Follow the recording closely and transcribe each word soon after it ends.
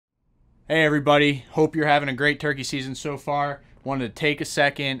Hey everybody, hope you're having a great turkey season so far. Wanted to take a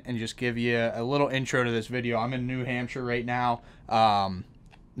second and just give you a little intro to this video. I'm in New Hampshire right now.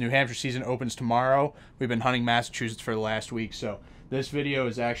 New Hampshire season opens tomorrow. We've been hunting Massachusetts for the last week, so this video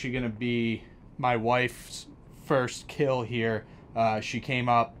is actually going to be my wife's first kill here. She came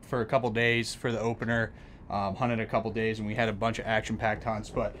up for a couple days for the opener, hunted a couple days, and we had a bunch of action-packed hunts.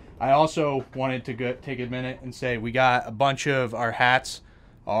 But I also wanted to take a minute and say we got a bunch of our hats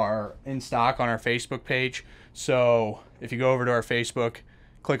are in stock on our Facebook page. So if you go over to our Facebook,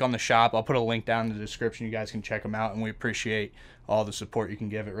 click on the shop. I'll put a link down in the description. You guys can check them out, and we appreciate all the support you can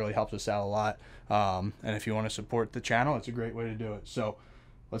give. It really helps us out a lot. And if you want to support the channel, it's a great way to do it. So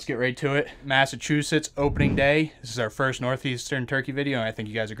let's get right to it. Massachusetts opening day. This is our first Northeastern turkey video, and I think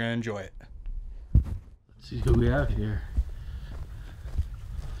you guys are going to enjoy it. Let's see who we have here.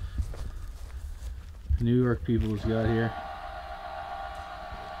 New York people has got here.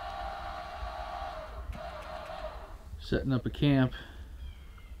 Setting up a camp.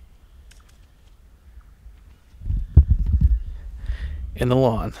 In the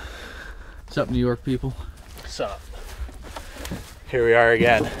lawn. What's up, New York people? What's up? Here we are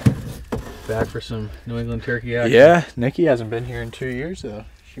again. Back for some New England turkey action. Yeah, Nikki hasn't been here in 2 years though.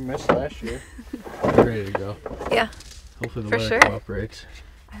 She missed last year. Ready to go. Yeah. Hopefully the for weather sure. cooperates.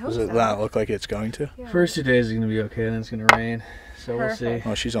 I hope Does so. it not look like it's going to? Yeah. First 2 days is going to be okay, then it's going to rain. So Perfect. we'll see.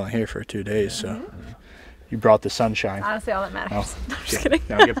 Well, she's only here for 2 days, so you brought the sunshine. Honestly, all that matters. Oh, I'm just kidding.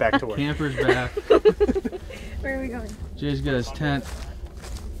 Now get back to work. Camper's back. Where are we going? Jay's got his tent.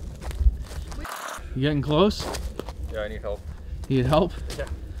 You getting close? Yeah, I need help. You need help? Yeah.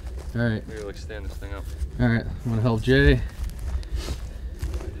 Alright. Maybe like stand this thing up. Alright, I'm gonna help Jay.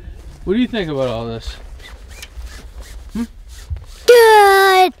 What do you think about all this?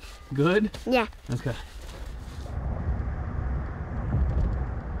 Good. Good? Yeah. Okay.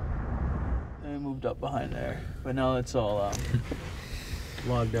 I moved up behind there, but now it's all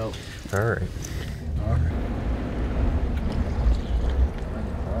logged out. Alright.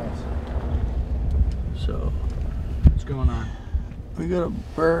 So, what's going on? We got a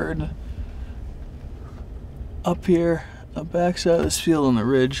bird up here, the backside of this field on the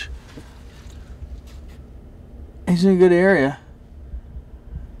ridge. He's in a good area.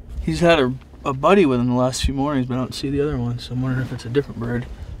 He's had a buddy with him the last few mornings, but I don't see the other one, so I'm wondering if it's a different bird.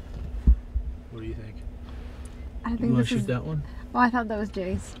 What do you think? I You think want this to shoot is. that one? Well, I thought that was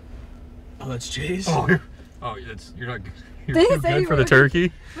Jay's. Oh, that's Jay's? Oh, you're not. You're Did he too say good you for the were-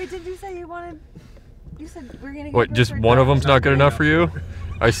 turkey. Wait, did you say you wanted? You said we're gonna. What? Just one of them's not good enough for you?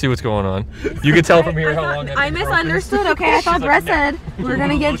 I see what's going on. You can tell from here how long that I thing's broken. misunderstood. Okay, I thought She's Brett like, said we're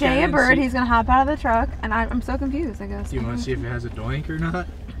gonna get Look Jay at it a and bird. see. He's gonna hop out of the truck, and I'm so confused. I guess. Do you want to see if it has a doink or not?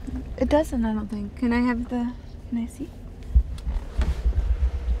 It doesn't. I don't think. Can I have the? Can I see?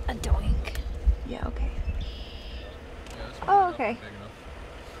 A doink. Yeah. Okay. Oh, okay.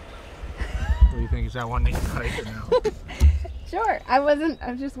 What do you think? Is that one that you like or no? Sure.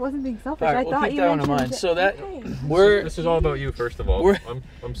 I just wasn't being selfish. All right, I we'll thought keep you that one in mentioned mind. it. So that Okay. This is all about you, first of all. We're-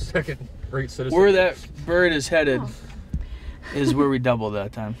 I'm second-rate citizen. where that bird is headed Oh. is where we doubled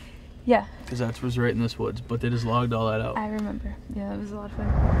that time, Yeah, because that was right in this woods. But they just logged all that out. I remember. Yeah, that was a lot of fun.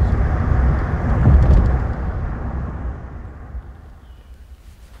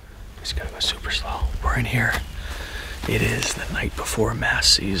 Just gotta go super slow. We're in here. It is the night before mass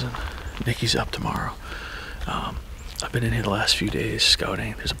season. Nikki's up tomorrow. I've been in here the last few days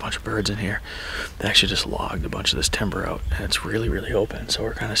scouting. There's a bunch of birds in here. They actually just logged a bunch of this timber out, and it's really, really open. So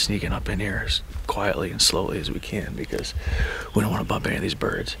we're kind of sneaking up in here as quietly and slowly as we can, because we don't want to bump any of these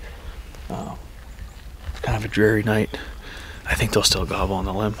birds. Kind of a dreary night. I think they'll still gobble on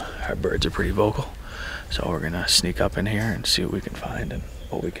the limb. Our birds are pretty vocal. So we're gonna sneak up in here and see what we can find and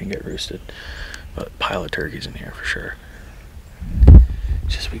what we can get roosted. But pile of turkeys in here for sure.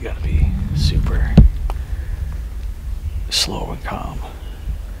 Just we gotta be super slow and calm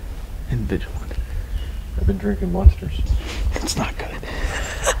and vigilant. I've been drinking monsters. It's not good.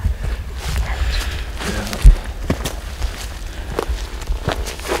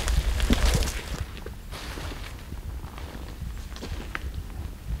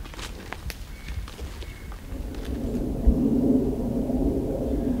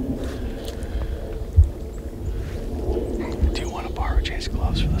 Do you want to borrow Jay's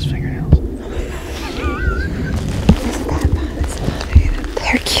gloves for those fingernails?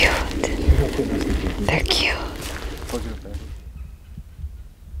 They're cute. They're cute.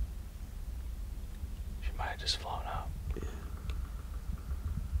 She might have just flown up.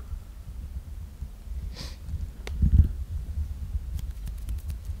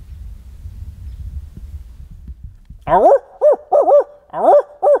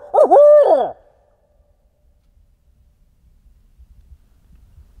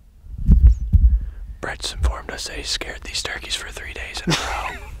 Stewart's informed us that he scared these turkeys for 3 days in a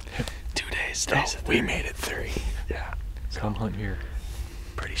row. 2 days. No, we made it 3. Yeah. Come hunt here.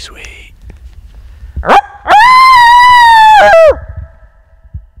 Pretty sweet.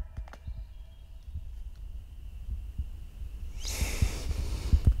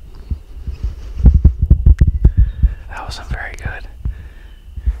 That wasn't very good.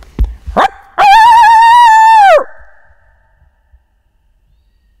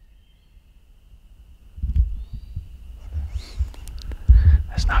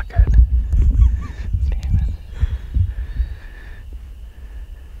 That's not good. Damn it.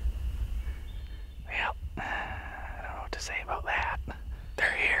 Yep. I don't know what to say about that.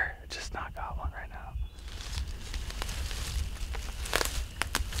 They're here. Just not got one right now.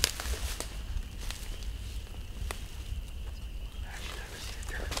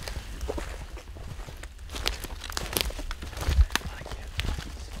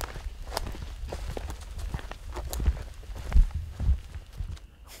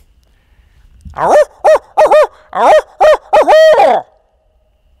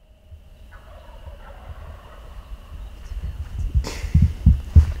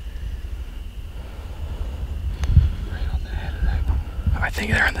 I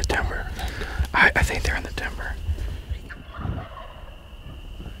think they're in the timber. I think they're in the timber.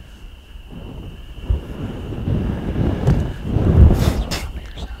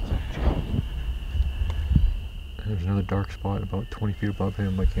 There's another dark spot about 20 feet above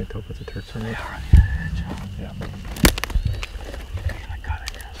him. I can't tell if it's a Turk or not. They are on the edge. Yeah. I got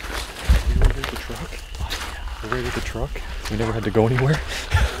it. We were with the truck. We were with the truck. We never had to go anywhere.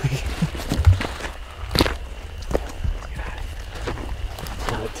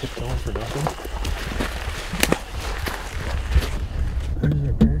 All that tiptoeing for nothing. There's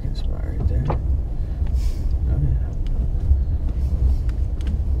our American spot right there. Oh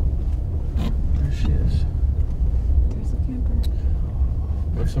yeah. There she is. There's a camper.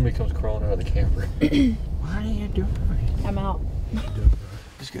 What if somebody comes crawling out of the camper? What are you doing? I'm out.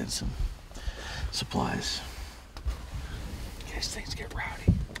 Just getting some supplies. In case things get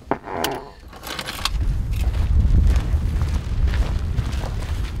rowdy.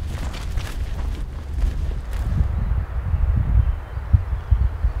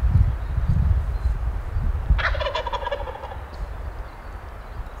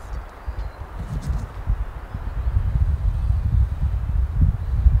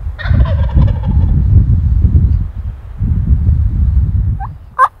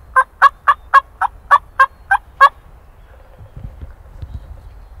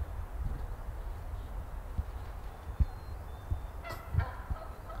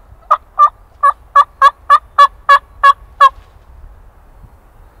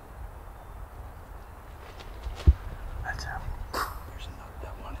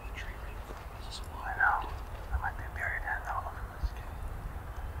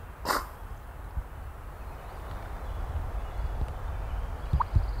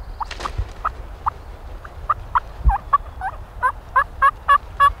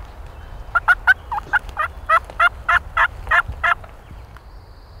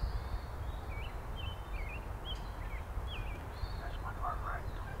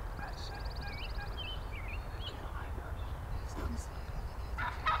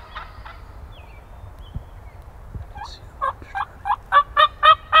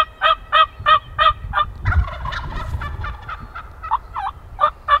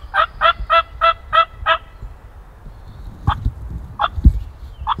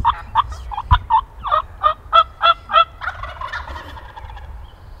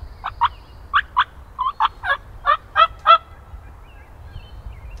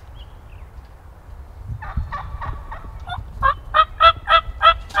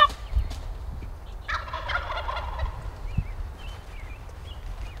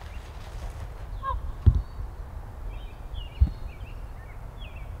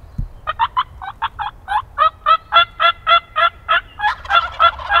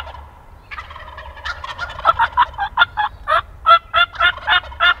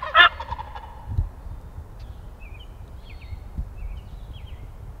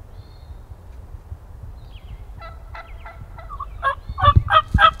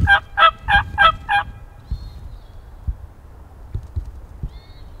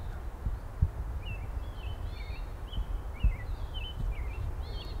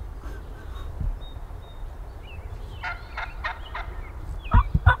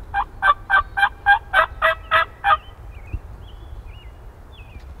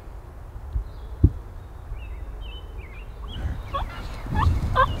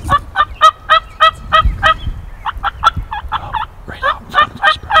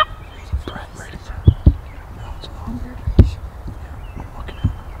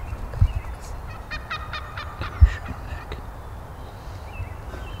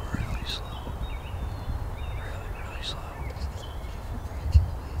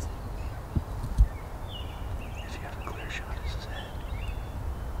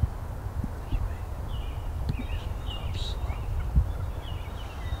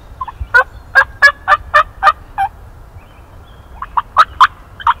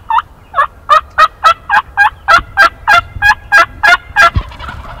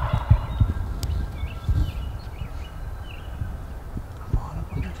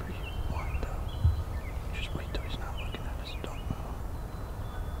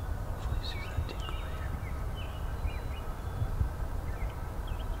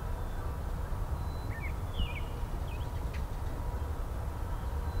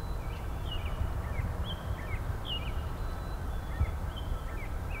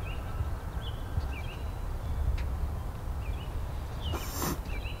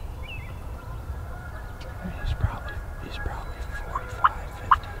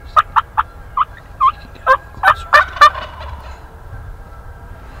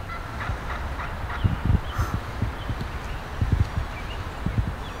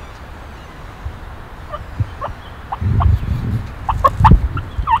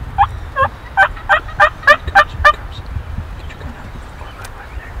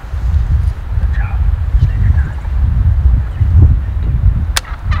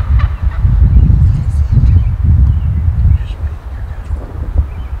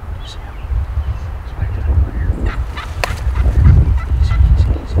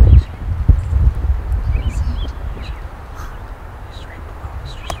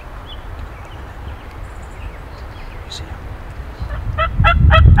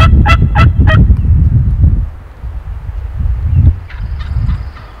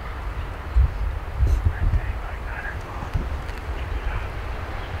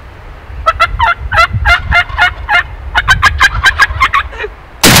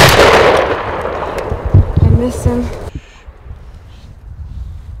 miss him. Get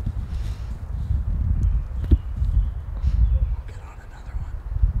on another one.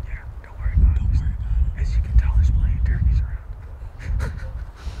 Yeah, don't worry about it. As you can tell, there's plenty of turkeys around.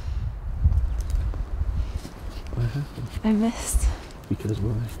 What happened? I missed. Because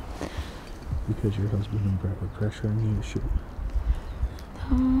why? Because your husband and Brett were pressuring you to shoot.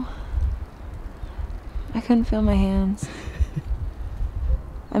 No. I couldn't feel my hands.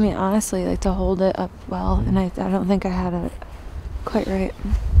 I mean, honestly, like to hold it up well, and I don't think I had it quite right. It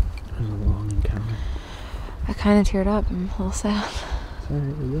was a long encounter. I kind of teared up. I'm a little sad. It's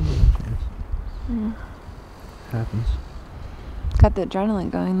alright, we will. Mm. Happens. Got the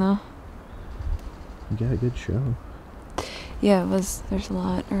adrenaline going though. You got a good show. Yeah, it was. There's a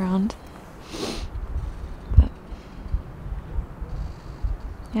lot around. But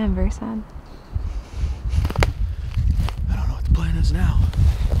yeah, I'm very sad. I don't know what the plan is now.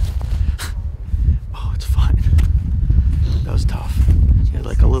 Oh, it's fine. That was tough. You had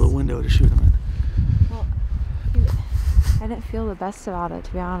like a little window to shoot him in. Well, I didn't feel the best about it,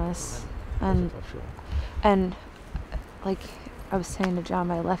 to be honest. And like I was saying to John,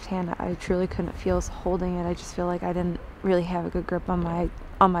 my left hand, I truly couldn't feel holding it. I just feel like I didn't really have a good grip on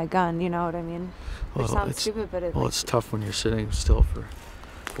my gun. You know what I mean? Which sounds stupid, but it. Well, it's tough when you're sitting still for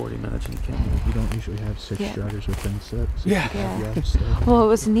 40 minutes and you can't move. You don't usually have 6 strutters within set. So Yeah. Well, it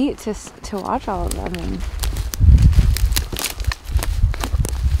was neat to watch all of them. And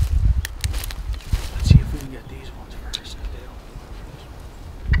let's see if we can get these ones first.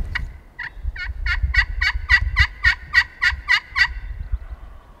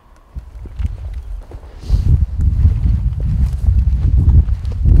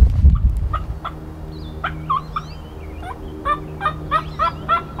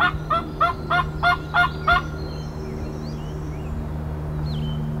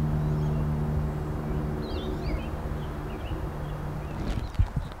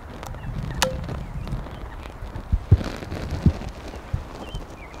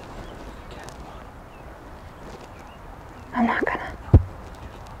 I'm not gonna.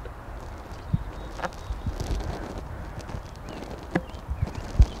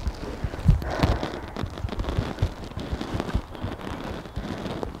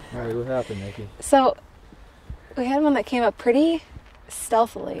 Alright, what happened, Nikki? So we had one that came up pretty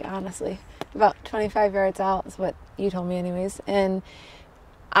stealthily, honestly. About 25 yards out is what you told me anyways. And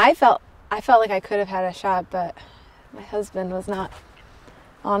I felt like I could have had a shot, but my husband was not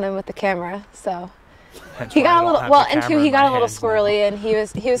on him with the camera, so he got a little and two, he got a little squirrely, and he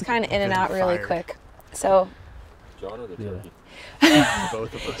was kind of in and out really quick. So John or the turkey?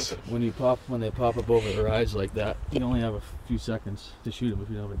 Both of us. When they pop up over their eyes like that, you only have a few seconds to shoot them if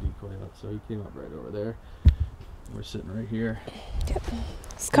you don't have a decoy out. So he came up right over there. We're sitting right here. Yep.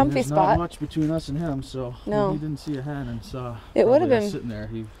 It's a comfy there's spot. Not much between us and him, so no. He didn't see a hen and saw. It would have been sitting there.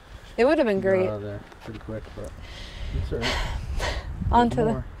 It would have been great. Got out of there pretty quick, but it's alright. On to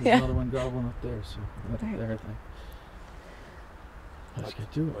the another one gobbling up there, so that's there, I think. Let's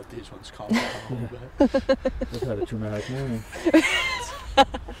get to it. Let these ones calm down a little bit. We've had a traumatic morning. La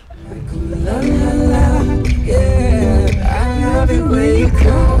la la, yeah, I love it when you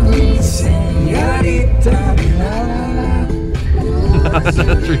call me señorita.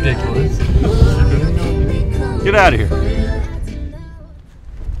 That's ridiculous. Get out of here.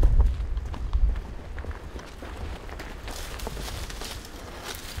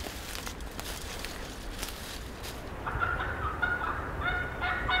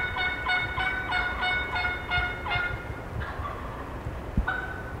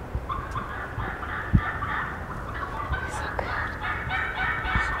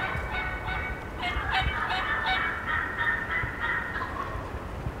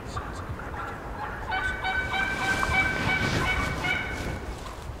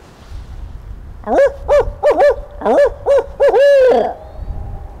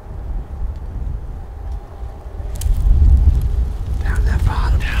 Down that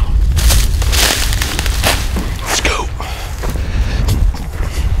bottom. Down. Let's go.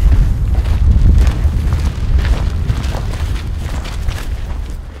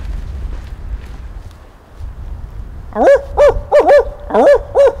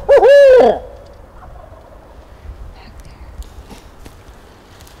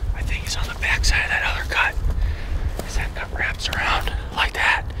 I think he's on the back side of that other cut. As that cut wraps around like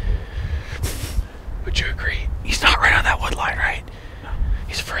that. Would you agree? He's not right on that wood line, right? No.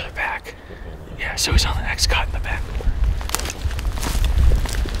 He's further back. Yeah, so he's on the next cut in the back.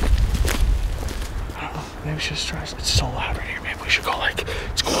 I don't know. Maybe we should just try. It's so loud right here. Maybe we should go like,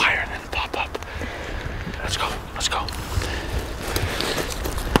 it's quieter and then pop up. Let's go. Let's go.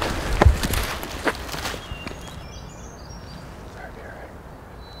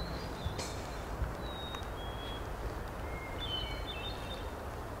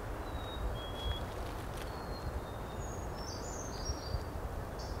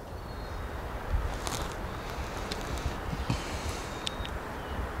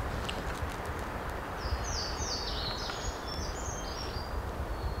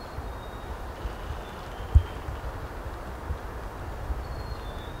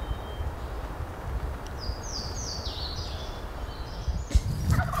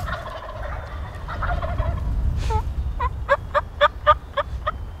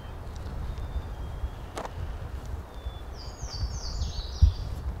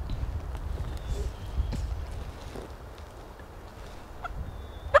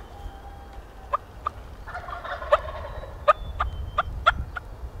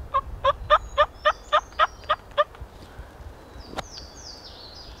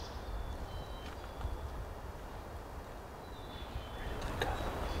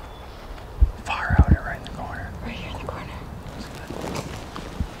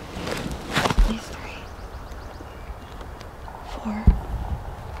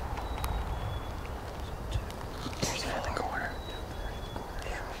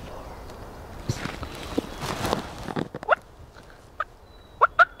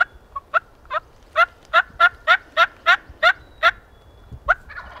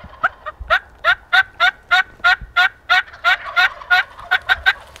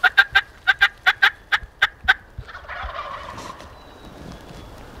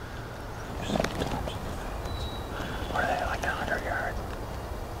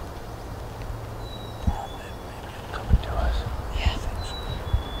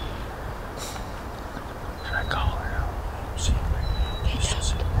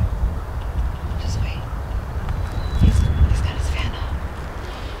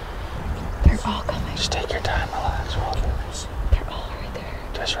 Just take your time, relax, we're all good. They're all right there.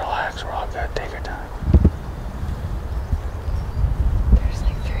 Just relax, we're all good, take your time. There's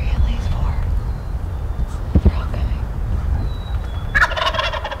like 3, at least 4. They're all coming.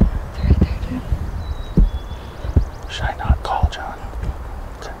 They're right there too. Should I not call John?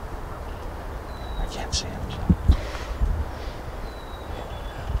 Okay. I can't see him, so.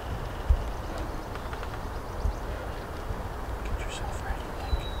 Get yourself ready,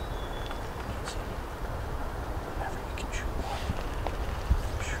 Nick. Whenever you can shoot one.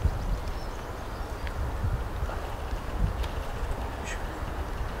 Shoot. Shoot.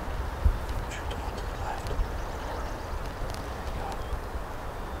 Shoot the one to the left.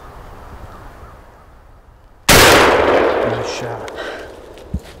 There you go. Nice shot.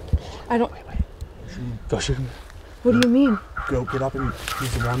 I don't. Go shoot him. What do you mean? Go, get up and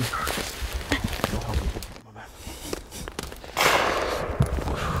use the one. Go help him. My bad.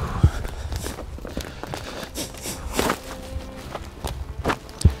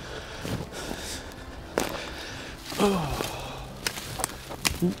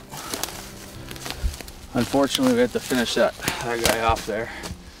 Unfortunately, we had to finish that guy off there.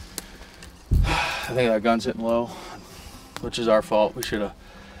 I think that gun's hitting low, which is our fault. We should have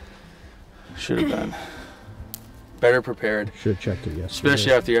been better prepared. Should have checked it yesterday.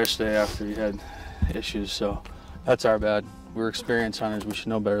 Especially after yesterday, after we had issues. So that's our bad. We're experienced hunters. We should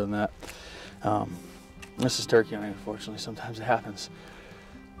know better than that. This is turkey hunting, unfortunately. Sometimes it happens.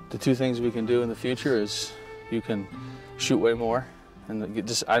 The 2 things we can do in the future is you can shoot way more. And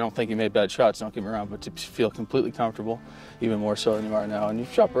just, I don't think you made bad shots, don't get me wrong, but to feel completely comfortable, even more so than you are now. And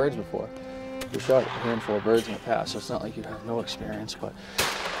you've shot birds before. You've shot a handful of birds in the past, so it's not like you have no experience, but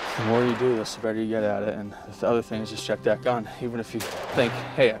the more you do this, the better you get at it. And the other thing is just check that gun. Even if you think,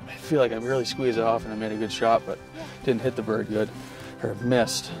 hey, I feel like I really squeezed it off and I made a good shot, but didn't hit the bird good or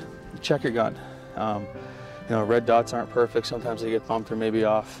missed, check your gun. You know, red dots aren't perfect. Sometimes they get bumped or maybe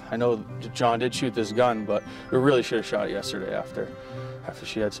off. I know John did shoot this gun, but we really should have shot it yesterday after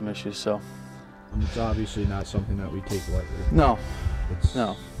she had some issues. So And it's obviously not something that we take lightly. no, It's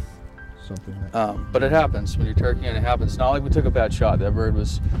no. something that... But it happens when you're turkeying. It happens. It's not like we took a bad shot. That bird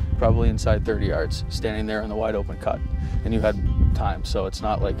was probably inside 30 yards, standing there in the wide open cut, and you had time. So it's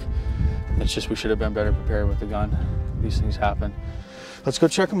not like, it's just we should have been better prepared with the gun. These things happen. Let's go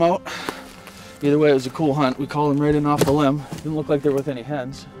check them out. Either way, it was a cool hunt. We called them right in off the limb. Didn't look like they were with any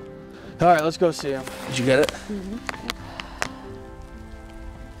hens. All right, let's go see them. Did you get it? Mm-hmm.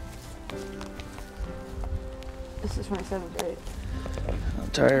 This is my 7th grade. I'll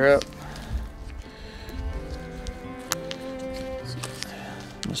tie her up.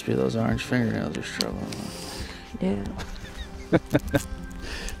 Must be those orange fingernails you're struggling with. Yeah.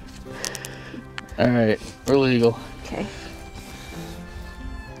 All right, we're legal. Okay.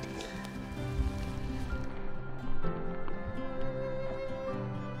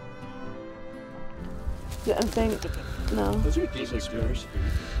 Yeah, I'm saying no. Those are decent spears.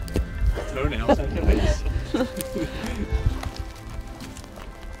 Toenails, I guess. So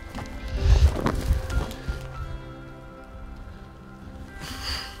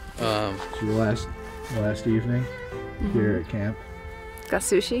your last evening here at camp. Got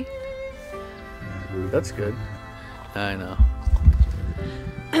sushi. That's good. I know.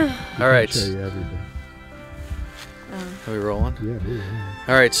 All right. Show you everything. Are we rolling? Yeah, yeah.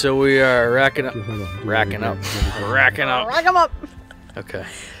 All right, so we are racking up. Hold on. Racking up. Racking up. Rack 'em up. Okay.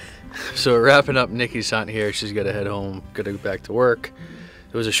 So we're wrapping up Nikki's hunt here. She's got to head home. Got to go back to work.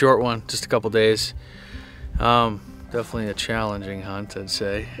 It was a short one, just a couple days. Definitely a challenging hunt, I'd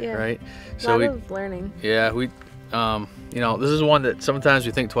say. Yeah. Right. So a lot of learning. Yeah, we, you know, this is one that sometimes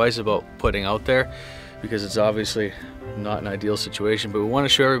we think twice about putting out there because it's obviously not an ideal situation, but we want to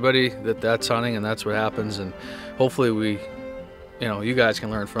show everybody that that's hunting and that's what happens, and hopefully we, you know, you guys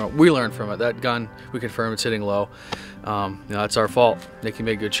can learn from it. We learn from it. That gun, we confirm it's hitting low. You know, it's our fault. Nikki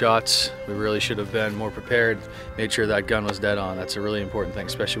made good shots. We really should have been more prepared, made sure that gun was dead on. That's a really important thing,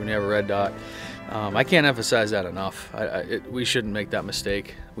 especially when you have a red dot. I can't emphasize that enough. We shouldn't make that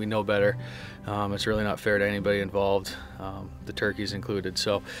mistake. We know better. It's really not fair to anybody involved, the turkeys included.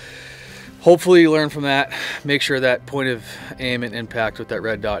 So hopefully you learn from that. Make sure that point of aim and impact with that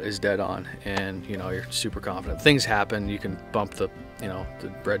red dot is dead on, and you know, you're super confident. Things happen. You can bump the, you know, the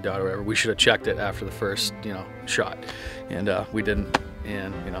red dot or whatever. We should have checked it after the first, you know, shot, and we didn't.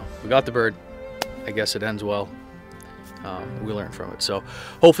 And you know, we got the bird. I guess it ends well. We learned from it. So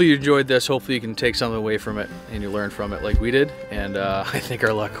hopefully you enjoyed this. Hopefully you can take something away from it and you learn from it like we did. And I think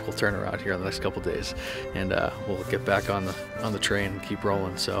our luck will turn around here in the next couple days, and we'll get back on the train and keep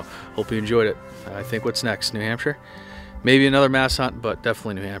rolling. So hope you enjoyed it. I think what's next? New Hampshire? Maybe another mass hunt, but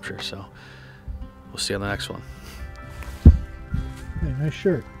definitely New Hampshire. So We'll see you on the next one. Hey, nice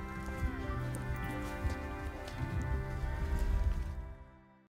shirt.